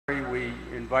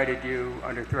invited you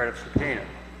under threat of subpoena.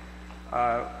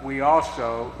 We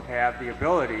also have the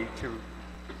ability to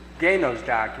gain those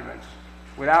documents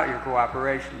without your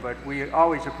cooperation, but we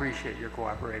always appreciate your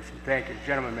cooperation. Thank you.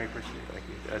 Gentlemen may proceed. Thank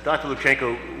you. Dr.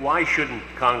 Lubchencho, why shouldn't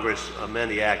Congress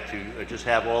amend the Act to just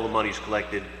have all the monies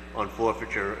collected on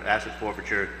forfeiture, asset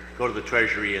forfeiture, go to the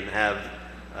Treasury and have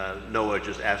NOAA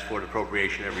just ask for an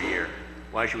appropriation every year?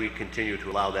 Why should we continue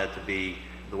to allow that to be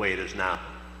the way it is now?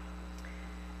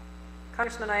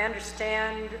 Congressman, I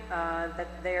understand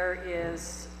that there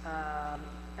is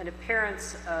an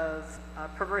appearance of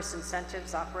perverse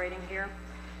incentives operating here.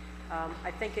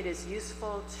 I think it is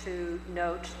useful to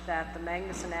note that the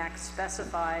Magnuson Act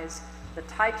specifies the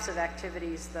types of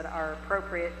activities that are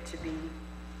appropriate to be,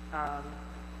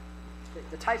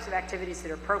 the types of activities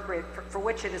that are appropriate, for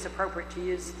which it is appropriate to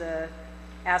use the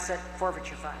asset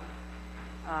forfeiture fund.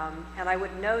 And I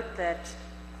would note that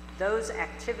those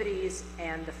activities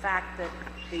and the fact that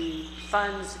the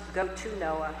funds go to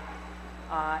NOAA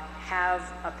have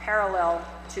a parallel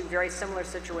to very similar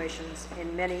situations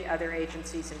in many other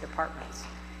agencies and departments.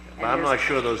 But I'm not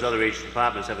sure those other agency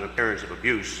departments have an appearance of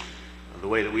abuse the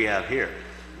way that we have here.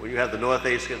 When you have the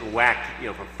Northeast getting whacked,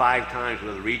 for 5 times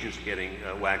what other regions are getting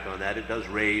whacked on that, it does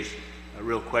raise a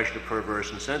real question of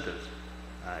perverse incentives.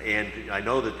 And I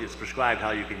know that it's prescribed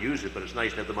how you can use it, but it's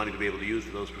nice to have the money to be able to use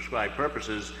for those prescribed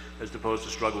purposes as opposed to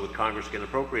struggle with Congress to get an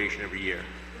appropriation every year.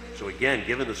 So again,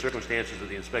 given the circumstances of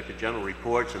the Inspector General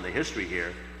reports and the history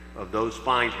here of those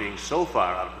fines being so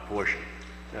far out of proportion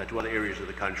to other areas of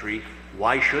the country,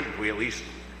 why shouldn't we, at least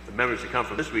the members that come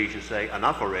from this region, say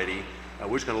enough already,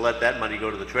 we're just going to let that money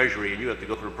go to the Treasury and you have to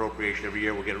go for an appropriation every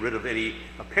year. We'll get rid of any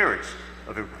appearance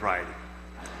of impropriety.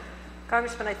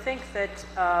 Congressman, I think that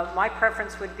my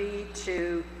preference would be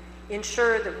to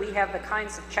ensure that we have the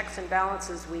kinds of checks and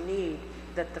balances we need,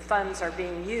 that the funds are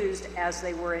being used as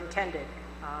they were intended,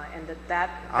 and that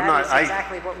is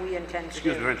exactly what we intend to do.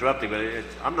 Excuse me for interrupting, but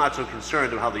I'm not so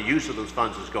concerned about how the use of those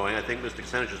funds is going. I think Mr.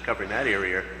 Kucinich is covering that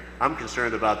area. I'm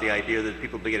concerned about the idea that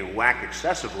people be getting whacked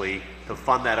excessively to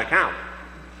fund that account.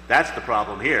 That's the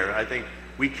problem here. I think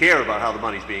we care about how the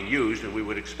money's being used, and we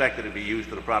would expect it to be used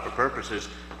for the proper purposes.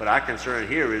 But our concern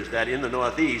here is that in the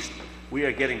Northeast, we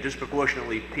are getting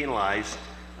disproportionately penalized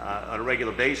on a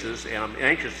regular basis, and I'm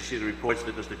anxious to see the reports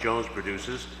that Mr. Jones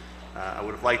produces. I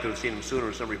would have liked to have seen him sooner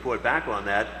in some report back on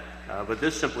that, but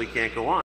this simply can't go on.